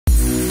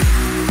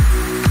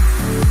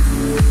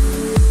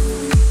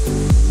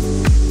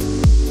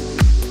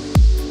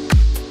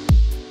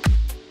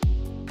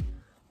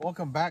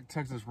Welcome back,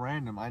 Texas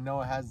Random. I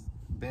know it has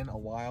been a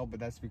while, but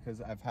that's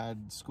because I've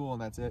had school and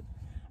that's it.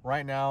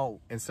 Right now,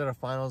 instead of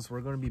finals,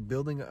 we're going to be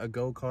building a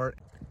go-kart.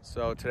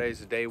 So today's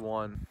day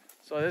one.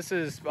 So this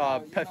is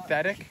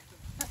pathetic.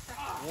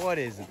 What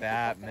is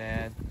that,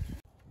 man?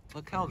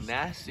 Look how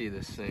nasty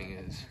this thing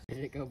is.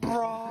 Did it go?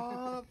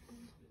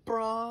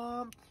 That's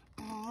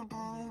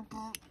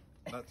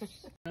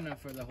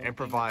for the whole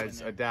improvise,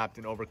 adapt,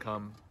 and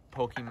overcome.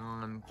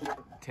 Pokemon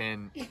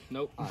 10.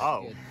 Nope.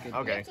 Oh, good.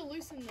 okay. You have to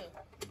loosen the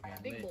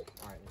big bolt.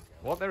 All right, let's go.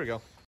 Well, there we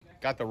go.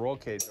 Got the roll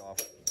cage off.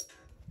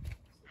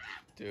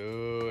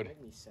 Dude,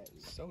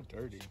 so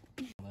dirty.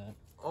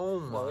 Oh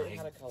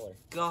my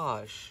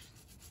gosh.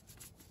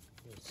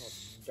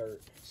 It's dirt.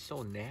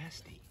 So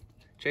nasty.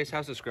 Chase,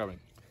 how's the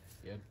scrubbing?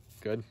 Good.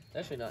 Good?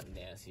 Actually not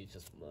nasty, it's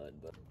just mud.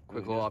 But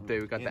Quick little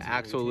update. We got the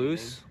axle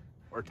loose.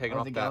 We're taking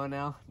off that. going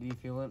now? Do you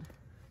feel it?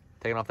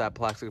 Taking off that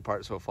plastic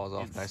part so it falls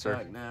off nicer.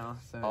 Stuck now,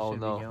 so it Oh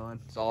should no, be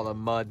going. it's all the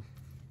mud.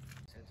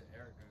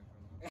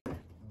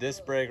 This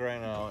brake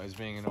right now is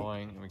being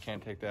annoying and we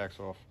can't take the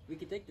axle off. We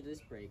could take the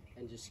disc brake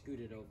and just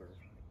scoot it over.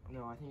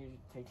 No, I think you're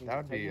taking, that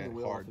would be the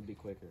wheel hard. off would be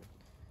quicker.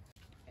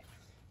 Okay.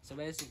 So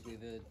basically,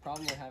 the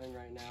problem we're having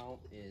right now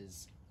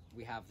is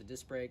we have the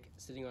disc brake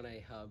sitting on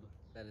a hub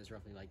that is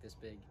roughly like this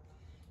big,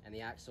 and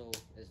the axle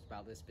is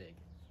about this big.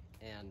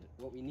 And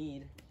what we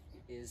need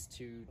is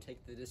to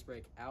take the disc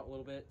brake out a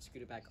little bit,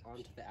 scoot it back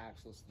onto the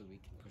axle so that we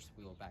can push the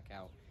wheel back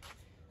out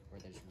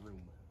where there's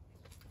room.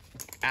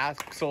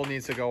 Axle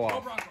needs to go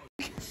off.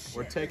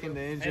 We're taking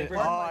the engine. Oh,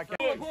 I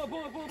can't. Pull it.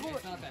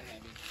 It's not that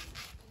heavy.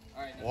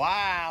 All right.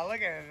 Wow,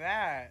 look at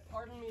that.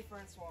 Pardon me,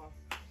 Francois.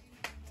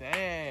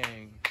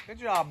 Dang. Good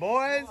job,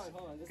 boys.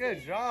 Hold on.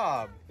 Good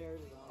job.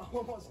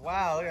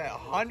 Wow, look at that.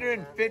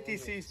 150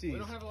 cc's. We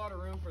don't have a lot of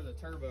room for the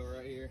turbo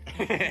right here.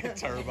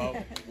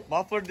 Turbo.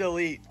 Muffler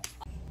delete.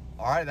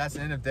 All right, that's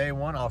the end of day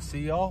one. I'll see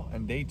y'all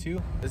in day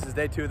two. This is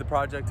day two of the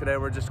project. Today,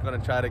 we're just gonna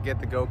try to get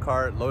the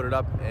go-kart loaded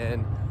up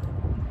in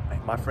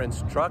my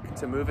friend's truck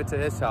to move it to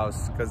his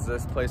house because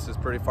this place is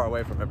pretty far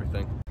away from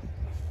everything.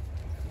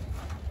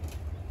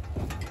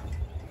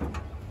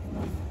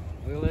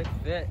 Will it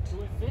fit?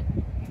 Will it fit?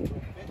 Will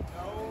it fit?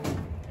 No.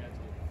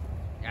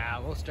 Yeah,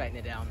 we'll straighten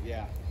it down.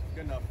 Yeah,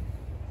 good enough.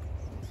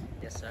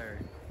 Yes, sir.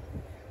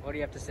 What do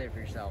you have to say for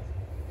yourself?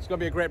 It's gonna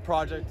be a great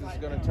project. This is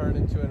gonna turn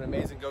into an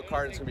amazing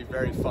go-kart. It's gonna be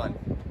very fun.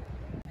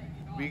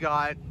 We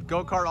got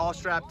go-kart all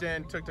strapped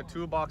in, took the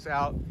toolbox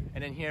out,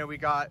 and in here we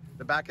got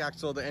the back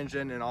axle, the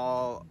engine, and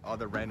all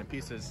other random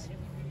pieces.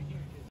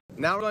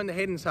 Now we're going to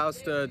Hayden's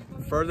house to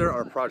further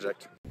our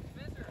project.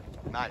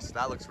 Nice,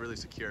 that looks really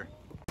secure.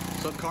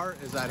 So the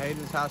cart is at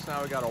Hayden's house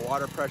now. We got a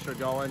water pressure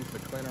going, the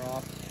cleaner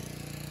off.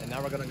 And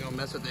now we're gonna go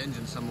mess with the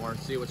engine some more and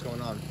see what's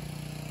going on.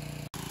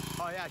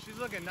 Oh yeah, she's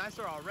looking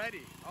nicer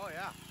already. Oh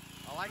yeah,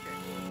 I like it.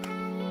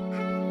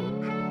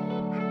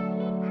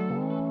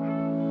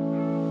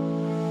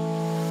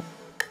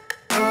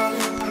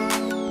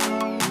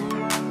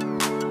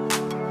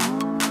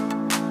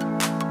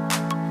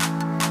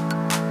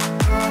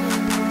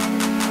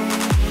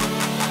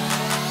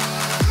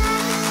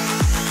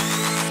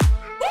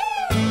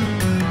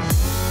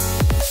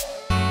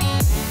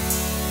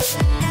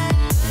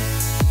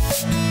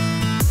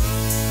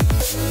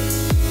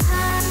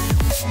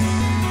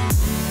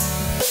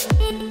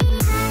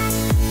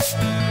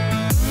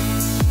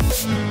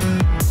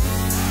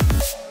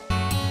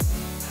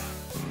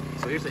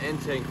 Here's the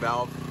intake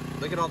valve.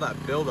 Look at all that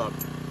buildup.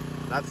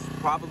 That's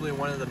probably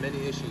one of the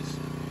many issues.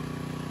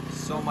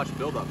 So much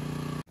buildup.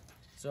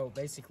 So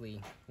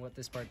basically, what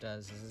this part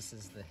does is this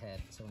is the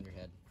head, cylinder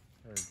head,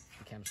 or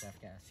the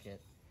camshaft gasket.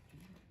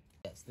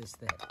 Yes, this is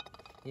the head.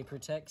 It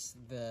protects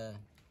the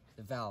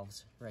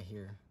valves right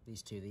here,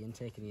 these two, the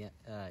intake and the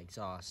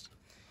exhaust,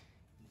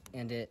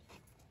 and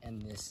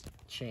this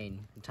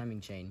chain, the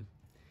timing chain.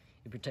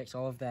 It protects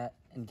all of that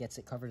and gets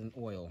it covered in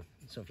oil.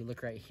 So if you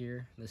look right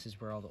here, this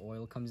is where all the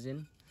oil comes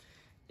in.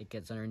 It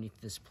gets underneath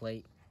this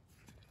plate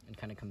and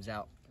kind of comes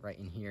out right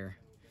in here,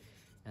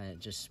 and it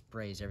just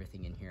sprays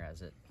everything in here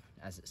as it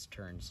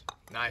turns.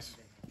 Nice.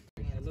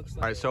 It looks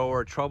like all right, so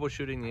we're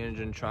troubleshooting the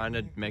engine, trying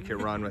to make it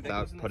run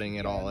without putting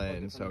it all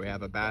in. So we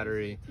have a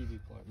battery,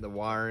 the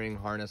wiring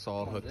harness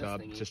all hooked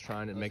up, just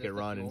trying to make it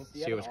run and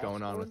see what's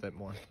going on with it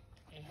more.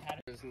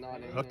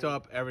 Hooked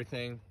up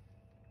everything.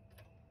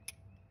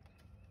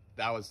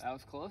 That was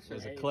close.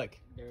 There's a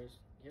click. Yep.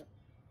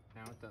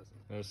 Now it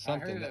doesn't. There's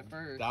something. I heard it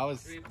first. That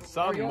was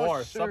something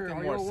more.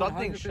 Something more.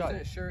 Something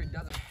shut. Sure it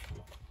doesn't.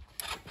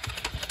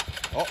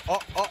 Oh.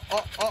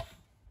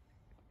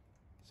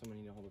 Someone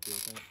need to hold the fuel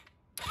tank.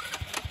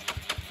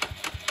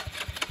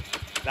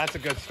 That's a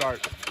good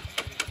start.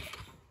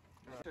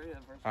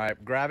 All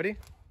right, gravity.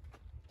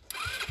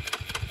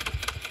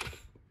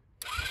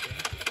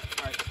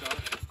 All right, start.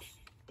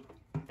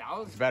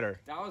 It's better.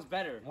 That was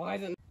better. Why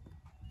didn't?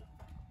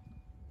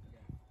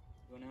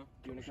 Go now.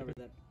 Do you want to cover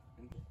that?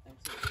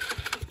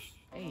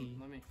 Hey,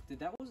 let me. Did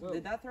that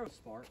throw a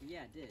spark?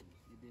 Yeah, it did.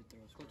 It did throw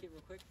a spark. Click it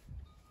real quick.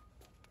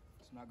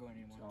 It's not going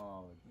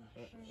anymore.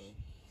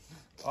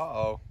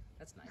 Uh-oh.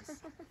 That's nice.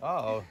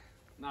 Uh-oh.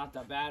 Not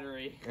the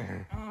battery.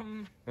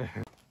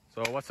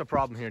 So what's the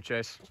problem here,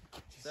 Chase?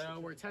 So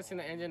we're testing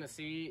the engine to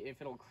see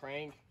if it'll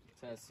crank,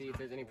 to see if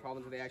there's any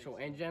problems with the actual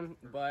engine,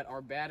 but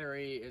our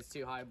battery is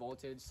too high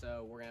voltage,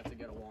 so we're gonna have to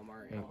go to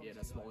Walmart and get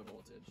a smaller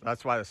voltage.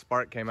 That's why the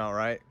spark came out,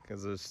 right?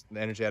 Because the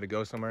energy had to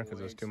go somewhere because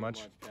it was too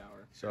much.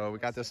 Power. So we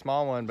got this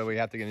small one, but we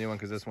have to get a new one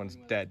because this one's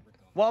dead.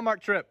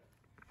 Walmart trip.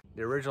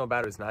 The original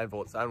battery is 9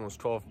 volts. That one was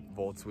 12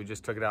 volts. We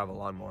just took it out of a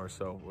lawnmower,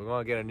 so we're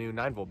gonna get a new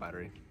 9 volt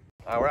battery.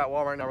 We're at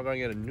Walmart now. We're gonna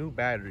get a new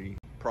battery.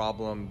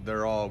 Problem,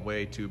 they're all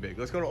way too big.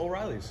 Let's go to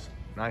O'Reilly's.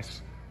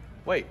 Nice.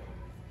 Wait,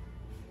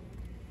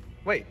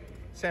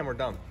 Sam, we're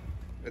dumb.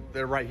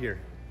 They're right here.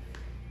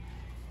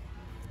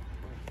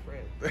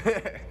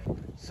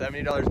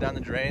 $70 down the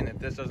drain. If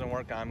this doesn't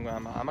work, I'm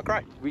gonna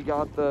cry. We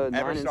got the 9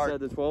 Ever start-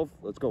 instead of the 12.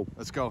 Let's go.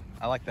 Let's go.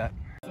 I like that.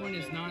 This one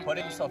is not.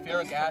 Putting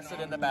sulfuric acid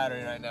in the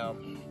battery right now,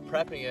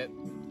 prepping it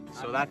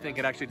so that thing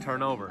could actually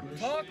turn over.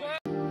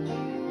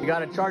 We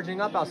got it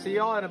charging up. I'll see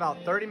y'all in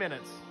about 30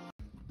 minutes.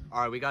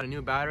 All right, we got a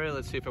new battery.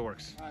 Let's see if it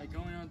works. All right,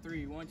 going on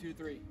 3. 1, 2,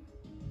 3.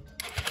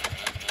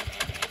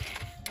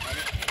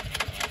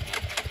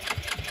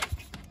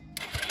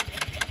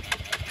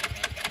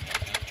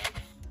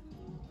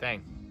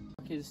 Dang.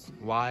 Is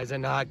Why is it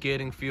not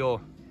getting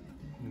fuel?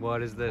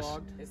 What is this?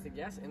 clogged. Is the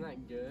gas in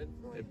that good?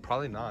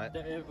 Probably not.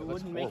 It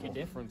wouldn't make a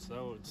difference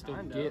though. It'd still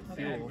get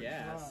fuel.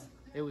 Gas.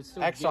 It would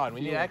still Exxon. get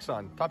We need fuel.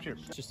 Exxon. Top tier.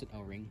 It's just an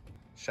O-ring.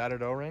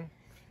 Shattered O-ring.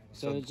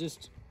 So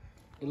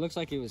it looks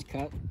like it was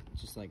cut,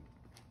 just like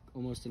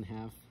almost in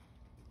half.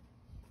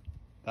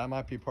 That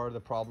might be part of the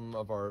problem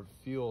of our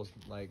fuels.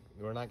 Like,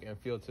 we're not getting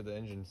fuel to the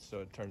engine, so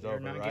it turns You're over,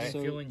 not right? getting So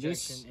fuel this-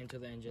 injection into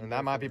the engine. And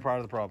that might be part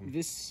of the problem.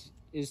 This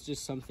is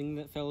just something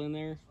that fell in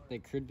there. There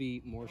could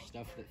be more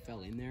stuff that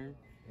fell in there.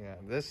 Yeah,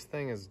 this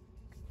thing is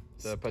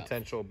the Stuff.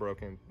 potential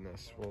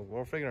brokenness.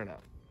 We'll figure it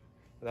out.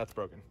 But that's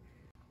broken.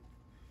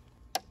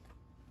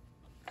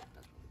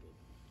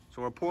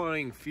 So we're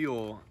pouring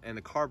fuel in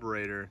the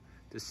carburetor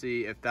to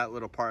see if that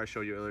little part I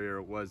showed you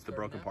earlier was the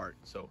broken part.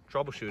 So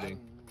troubleshooting.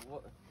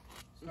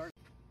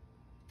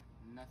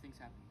 Nothing's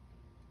happening.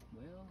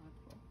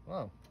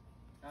 Well,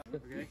 Oh,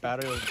 Okay.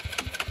 battery. Was...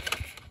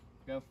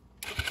 Go.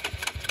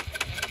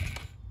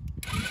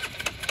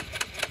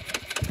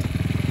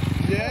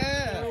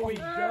 Yeah. There we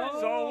go.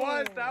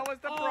 So that was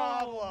the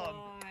problem.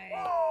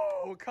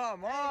 Oh,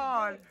 come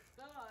on.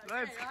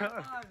 Let's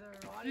go.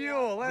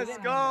 Fuel, let's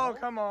go.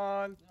 Come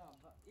on.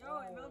 Yo,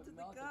 it melted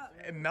the cup.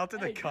 It melted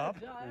the cup?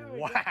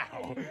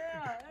 Wow.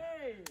 Yeah,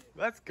 hey.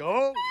 Let's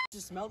go.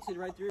 just melted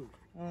right through.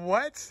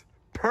 What?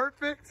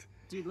 Perfect?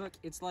 Dude, look,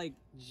 it's like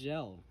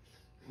gel.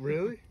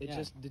 Really? It Yeah.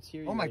 just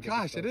deteriorated. Oh my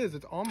gosh, it is.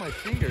 It's on my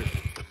fingers.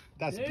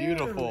 That's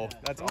beautiful.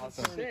 That's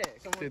awesome.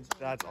 Sick. Dude,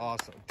 that's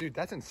awesome. Dude,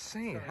 that's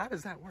insane. How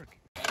does that work?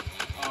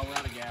 Oh, we're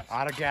out of gas.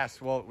 Out of gas.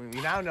 Well, we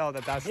now know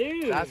that that's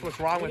what's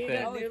wrong with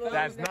it.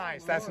 That's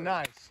nice. That's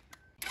nice.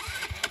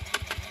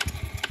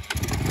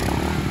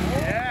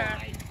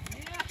 Yeah.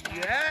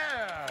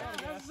 Yeah.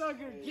 That's so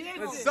good. Get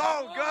It's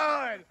so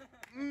good.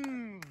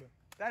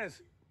 That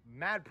is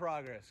mad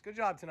progress. Good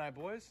job tonight,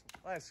 boys.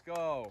 Let's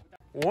go.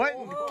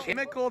 What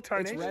chemical It's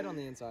tornado? red on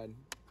the inside.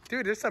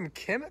 Dude, there's some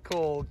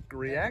chemical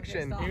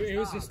reaction. It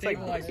was a It's like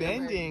stabilizer.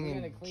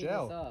 bending and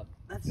gel.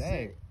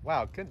 Dang.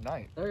 Wow, good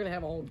night. They're gonna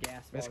have a whole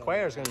gas. Miss bottle.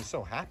 Quayer's gonna be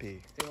so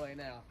happy. Too late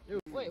now.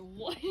 Wait,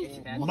 what?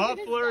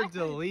 Muffler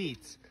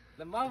delete.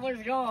 The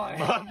muffler's gone.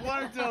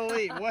 Muffler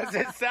delete. What's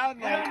it sound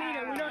like?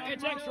 We don't.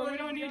 It's extra. We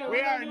don't need it. We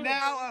are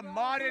now a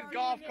modded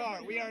golf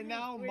cart. We are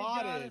now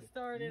modded.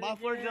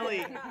 Muffler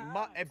delete.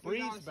 It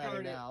breathes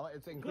better now.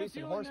 It's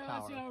increasing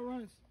horsepower. See how it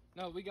runs.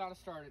 No, we gotta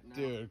start it now.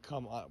 Dude,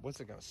 come on. What's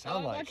it gonna I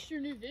sound like? watched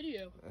your new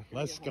video.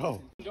 Let's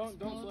go. Don't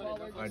flood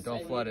it. All right,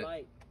 don't flood it. All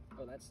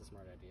Oh, that's the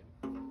smart idea.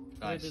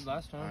 I did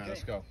last right, time.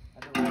 let's go.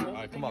 All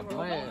right, come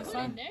on.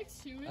 Sit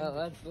next to it.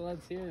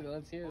 Let's hear it.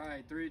 Let's hear it. All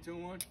right, 3, 2,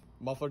 1.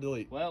 Muffler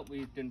delete. Well,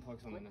 we didn't plug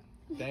something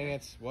in. Dang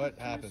it. What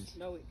happened?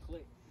 No, it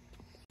clicked.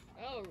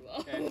 Oh,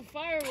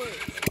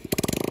 fireworks.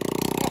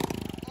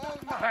 Oh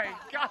my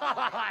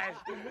god!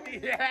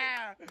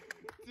 Yeah!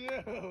 Dude!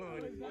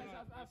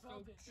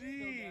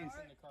 Jeez!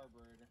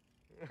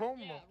 Oh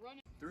my. Yeah, run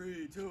it.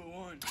 3, 2,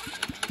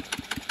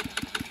 1.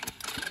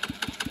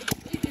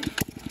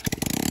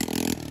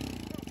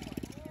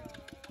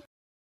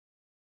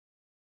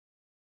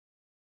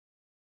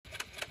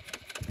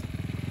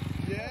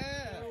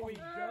 Yeah!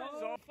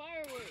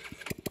 Fireworks.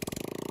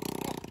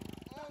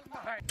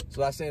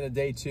 So that's the end of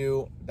day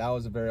 2. That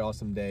was a very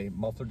awesome day.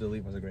 Muffler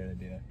delete was a great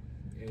idea.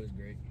 It was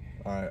great.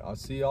 All right, I'll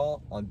see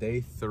y'all on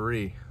day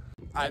 3.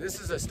 All right, this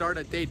is the start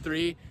of day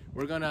 3.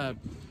 We're gonna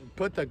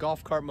put the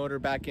golf cart motor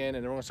back in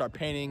and then we're gonna start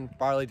painting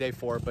probably day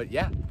 4. But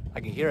yeah, I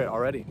can hear it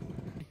already.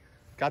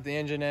 Got the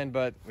engine in,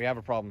 but we have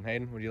a problem.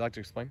 Hayden, would you like to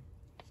explain?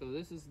 So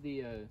this is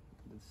the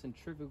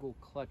centrifugal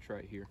clutch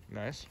right here.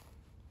 Nice.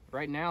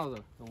 Right now,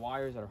 the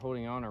wires that are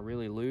holding on are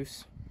really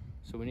loose,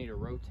 so we need to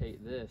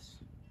rotate this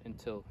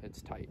until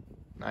it's tight.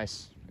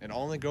 Nice. It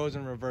only goes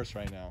in reverse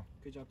right now.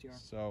 Good job, TR.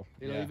 So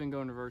It'll yeah. even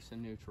go in reverse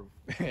and neutral.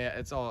 Yeah,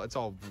 it's all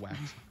whacked.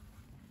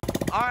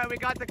 All right, we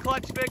got the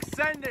clutch fix.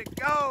 Send it,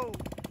 go.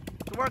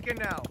 It's working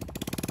now.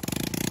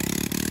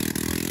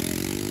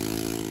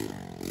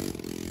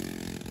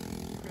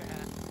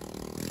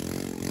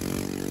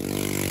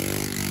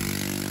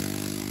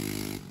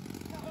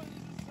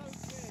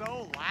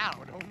 So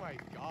loud, oh my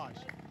gosh.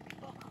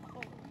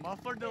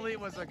 Muffler delete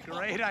was a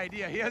great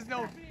idea. He has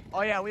no,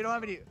 oh yeah, we don't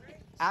have any,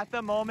 at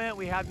the moment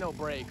we have no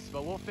brakes,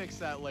 but we'll fix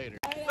that later.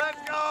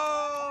 Let's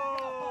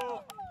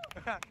go!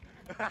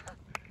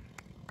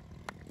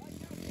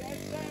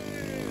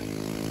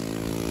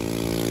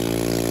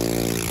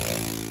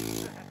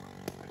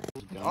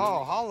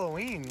 Oh,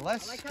 Halloween,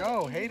 let's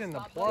go. Hayden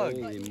the plug.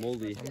 Holy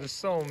moly. And there's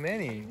so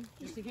many.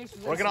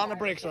 Working on the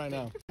brakes right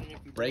now.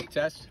 Brake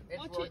test.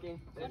 Watch it.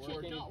 Watch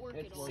it not work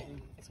at all.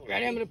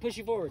 Ready? I'm gonna push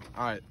you forward.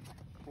 All right.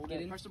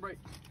 Get in. Press the brake.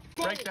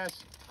 Brake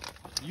test.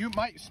 You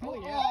might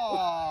smoke.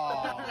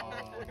 Oh.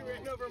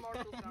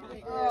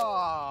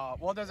 Oh.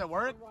 Well, does it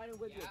work? All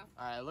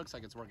right, it looks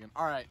like it's working.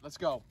 All right, let's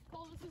go.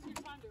 Cole, this is your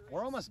time to race.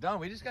 We're almost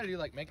done. We just got to do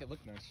like make it look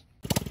nice.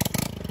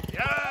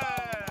 Yeah.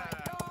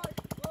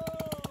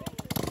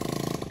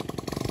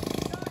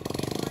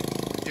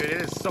 Dude,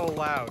 it is so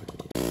loud.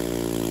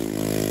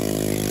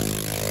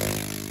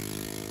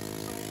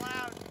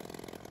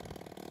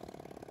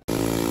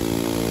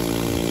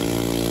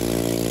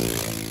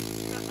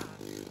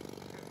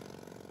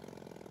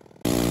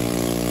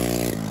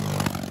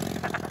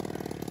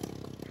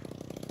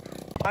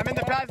 I'm in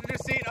the passenger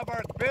seat of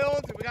our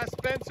build. We got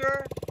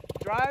Spencer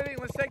driving.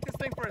 Let's take this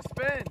thing for a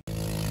spin.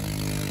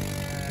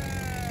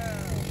 Yeah.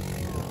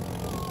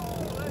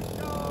 Let's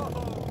go.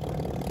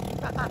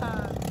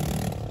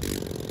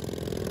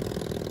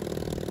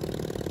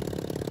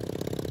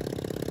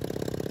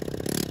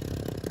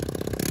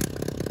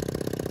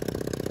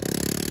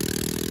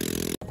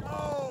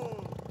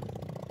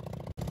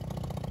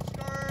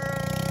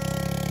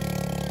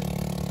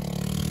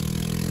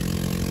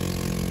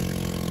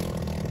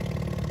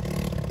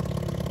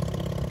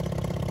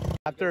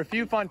 After a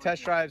few fun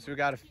test drives, we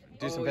got to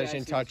do some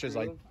finishing touches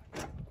like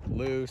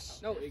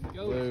loose,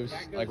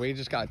 like we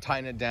just got to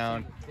tighten it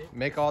down,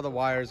 make all the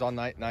wires all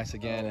nice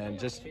again, and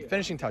just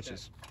finishing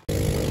touches.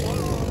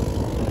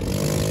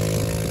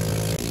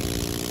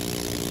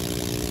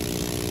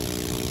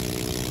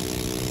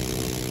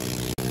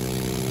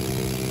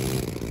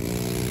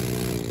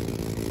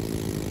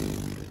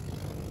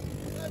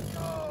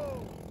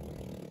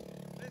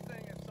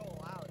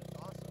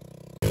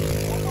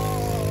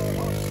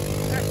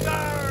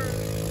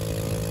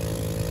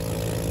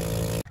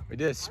 We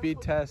did a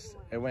speed test.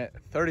 It went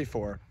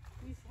 34.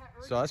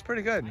 So that's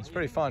pretty good. It's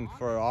pretty fun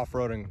for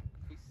off-roading,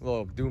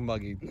 little doom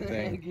buggy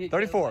thing.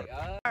 34.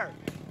 Oh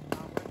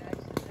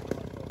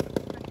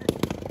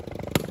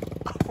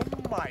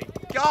my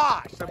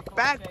gosh, the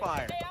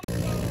backfire.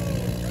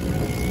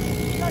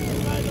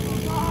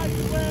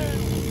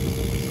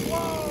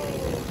 Whoa.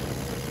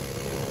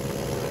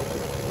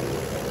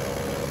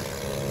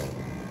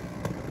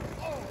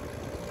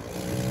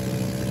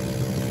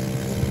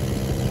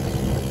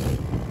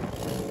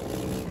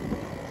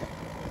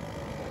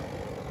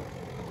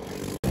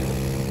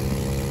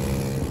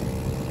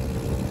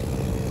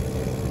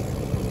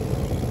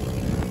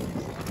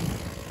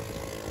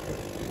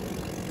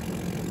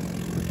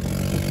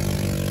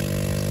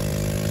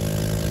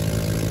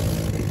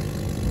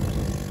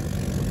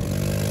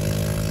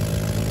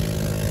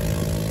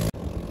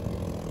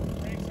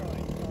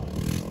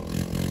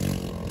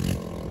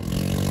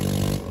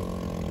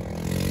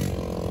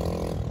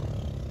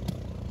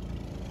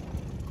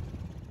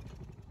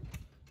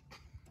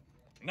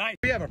 Nice.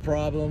 We have a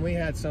problem. We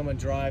had someone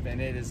drive and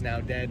it is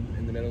now dead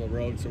in the middle of the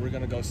road, so we're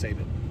gonna go save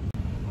it.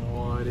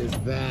 What is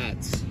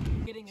that?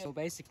 So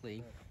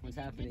basically, what's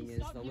happening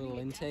is the little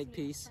intake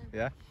piece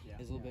is a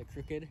little bit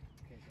crooked.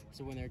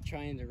 So when they're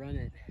trying to run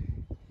it,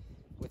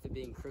 with it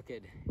being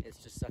crooked,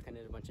 it's just sucking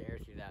in a bunch of air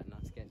through that and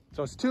not getting.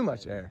 So it's too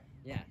much air.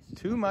 Yes.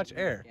 Too much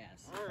air.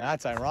 Yes.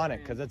 That's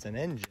ironic because it's an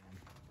engine.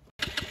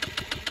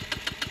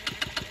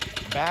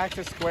 Back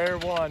to square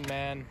one,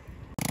 man.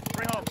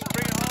 Bring it home.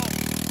 Bring it home.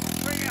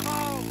 Bring it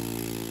home.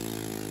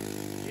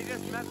 He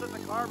just messed with the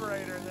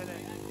carburetor and then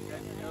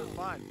it was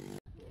fine.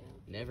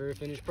 Never a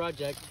finished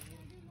project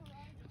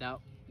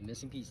without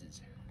missing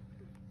pieces.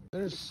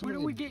 There's so Where do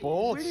many we get?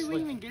 bolts. Where do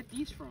we even get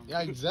these from?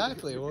 Yeah,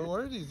 exactly.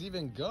 Where do these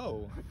even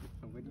go?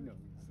 Nobody knows.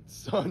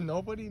 So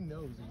nobody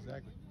knows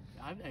exactly.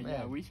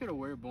 Yeah, we should have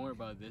worried more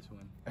about this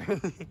one. There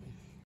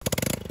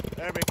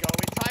we go.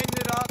 We tightened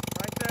it up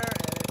right there,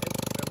 and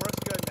it works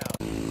good now.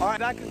 All right,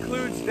 that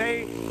concludes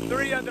day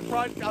 3 of the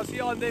project. I'll see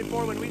you on day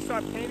 4 when we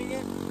start painting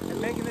it and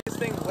making this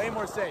thing way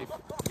more safe.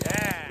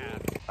 Yeah.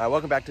 All right,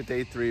 welcome back to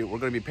day 3. We're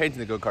going to be painting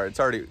the go-kart. It's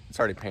already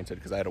painted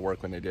because I had to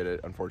work when they did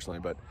it, unfortunately.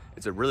 But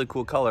it's a really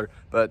cool color,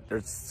 but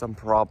there's some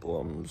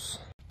problems.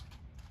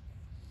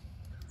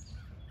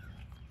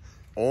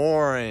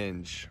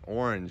 Orange,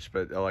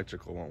 but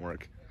electrical won't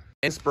work.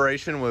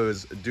 Inspiration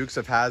was Dukes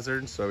of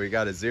Hazzard, so we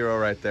got a 0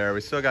 right there.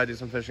 We still got to do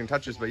some finishing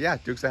touches, but yeah,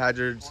 Dukes of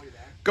Hazzard's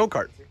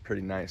go-kart,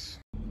 pretty nice.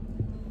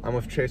 I'm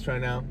with Chase right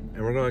now,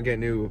 and we're going to get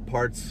new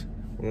parts.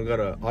 We're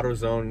gonna go to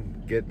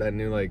AutoZone, get that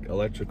new like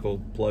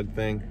electrical plug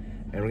thing,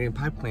 and we're getting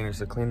pipe cleaners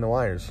to clean the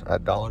wires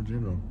at Dollar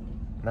General.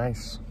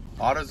 Nice.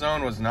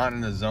 AutoZone was not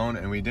in the zone,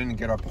 and we didn't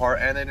get our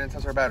part, and they didn't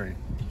test our battery.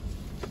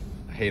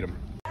 I hate them.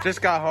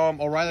 Just got home.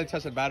 O'Reilly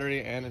tested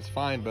battery, and it's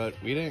fine, but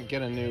we didn't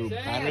get a new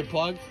battery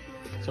plug,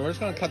 so we're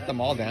just gonna cut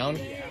them all down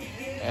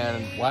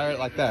and wire it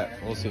like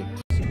that. We'll see.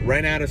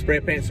 Ran out of spray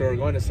paint, so we're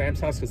going to Sam's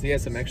house because he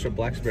has some extra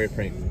black spray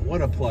paint.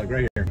 What a plug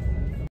right here.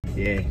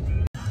 Yeah.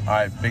 All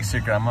right, big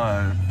secret. I'm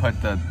gonna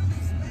put the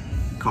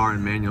car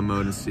in manual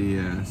mode and see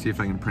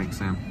if I can prank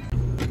Sam.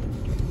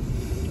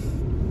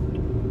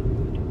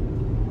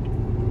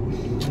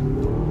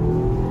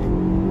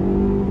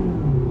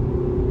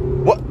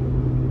 What?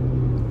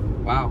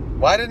 Wow.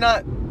 Why did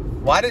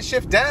it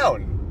shift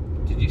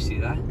down? Did you see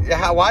that?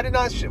 Yeah. Why did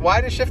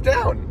it shift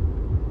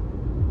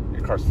down?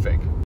 Your car's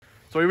fake.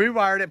 So we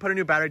rewired it, put a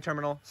new battery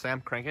terminal.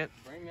 Sam, crank it.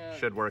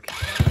 Should work.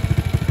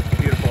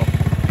 Beautiful.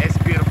 It's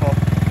beautiful.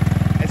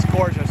 It's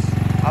gorgeous.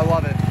 I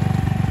love it.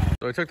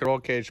 So we took the roll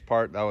cage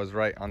part that was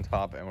right on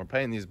top, and we're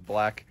painting these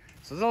black.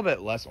 So it's a little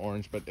bit less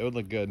orange, but it would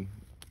look good.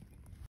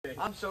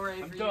 I'm so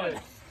ready for you.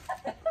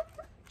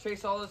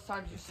 Chase, all those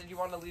times you said you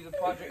wanted to leave the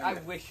project, I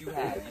wish you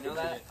had. You know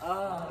that?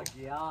 Oh,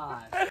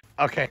 God.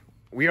 Okay,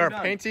 we are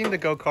painting the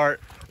go-kart.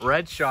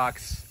 Red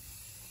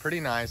shocks. Pretty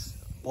nice.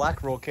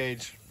 Black roll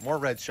cage. More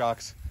red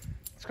shocks.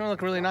 It's gonna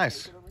look really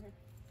nice.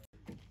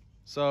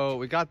 So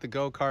we got the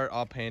go-kart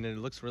all painted. It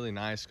looks really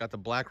nice. Got the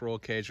black roll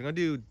cage. We're gonna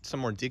do some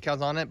more decals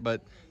on it,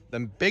 but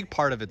the big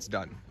part of it's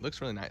done. It looks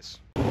really nice.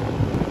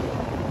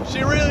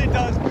 She really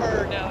does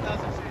purr now,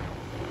 doesn't she?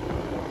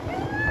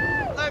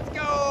 Let's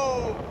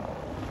go!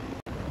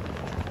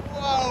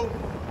 Whoa!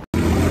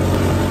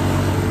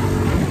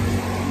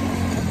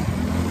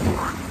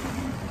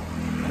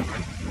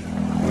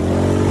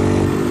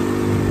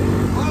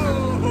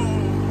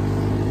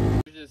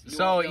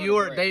 So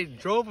they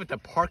drove with the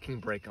parking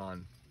brake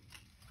on.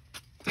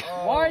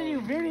 Why are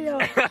you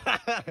videoing?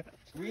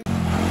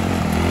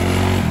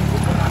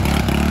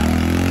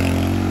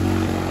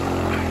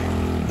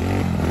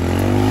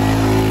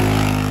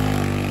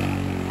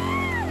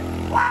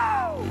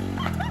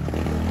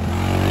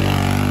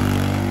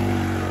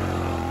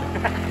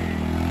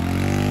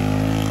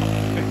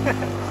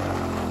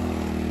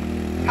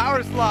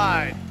 Power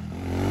slide.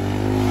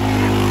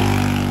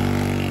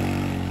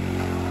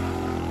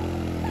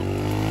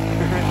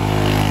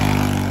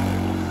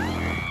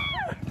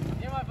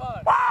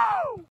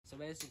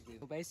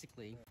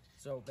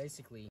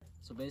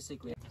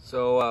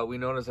 So we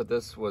noticed that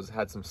this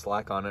had some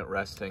slack on it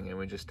resting, and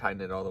we just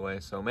tightened it all the way.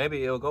 So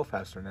maybe it'll go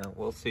faster now.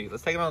 We'll see.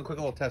 Let's take it on a quick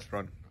little test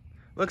run.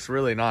 Looks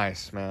really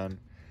nice, man.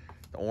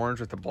 The orange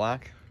with the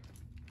black.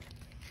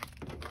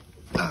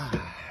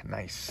 Ah,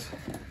 nice.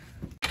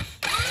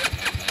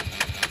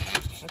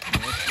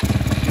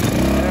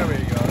 There we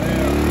go.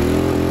 There.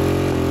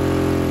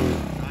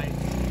 Nice.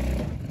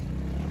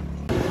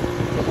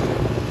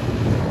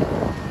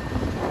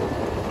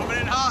 Coming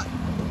in hot.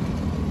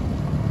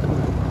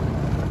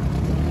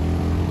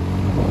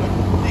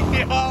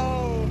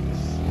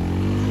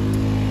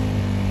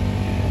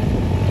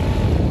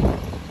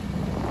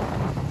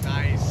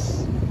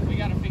 Nice. We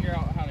gotta figure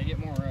out how to get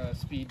more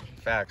speed.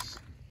 Facts.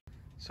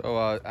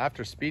 So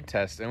after speed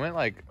test, it went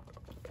like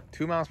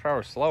 2 miles per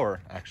hour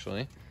slower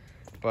actually,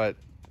 but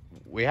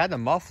we had the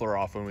muffler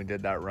off when we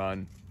did that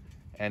run,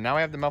 and now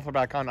we have the muffler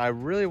back on. I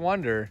really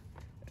wonder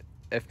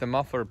if the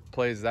muffler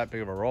plays that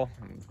big of a role,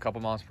 a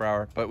couple miles per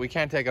hour, but we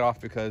can't take it off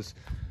because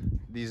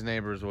these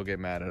neighbors will get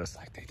mad at us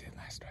like they did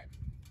last time.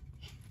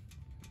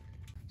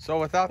 So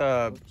without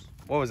the,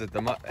 what was it,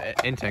 the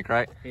intake,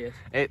 right? Yes.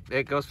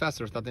 It goes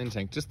faster without the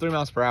intake, just 3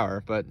 miles per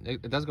hour, but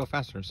it does go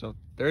faster. So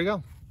there you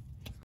go.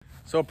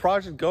 So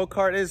Project Go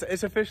Kart is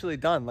officially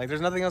done. Like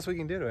there's nothing else we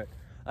can do to it.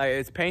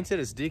 It's painted,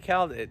 it's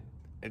decaled,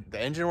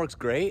 the engine works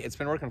great. It's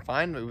been working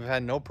fine. We've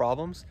had no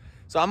problems.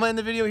 So I'm gonna end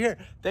the video here.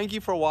 Thank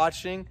you for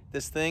watching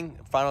this thing.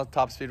 Final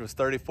top speed was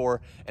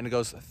 34 and it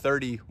goes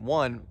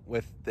 31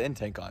 with the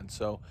intake on.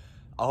 So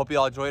I hope you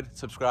all enjoyed.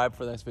 Subscribe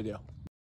for the next video.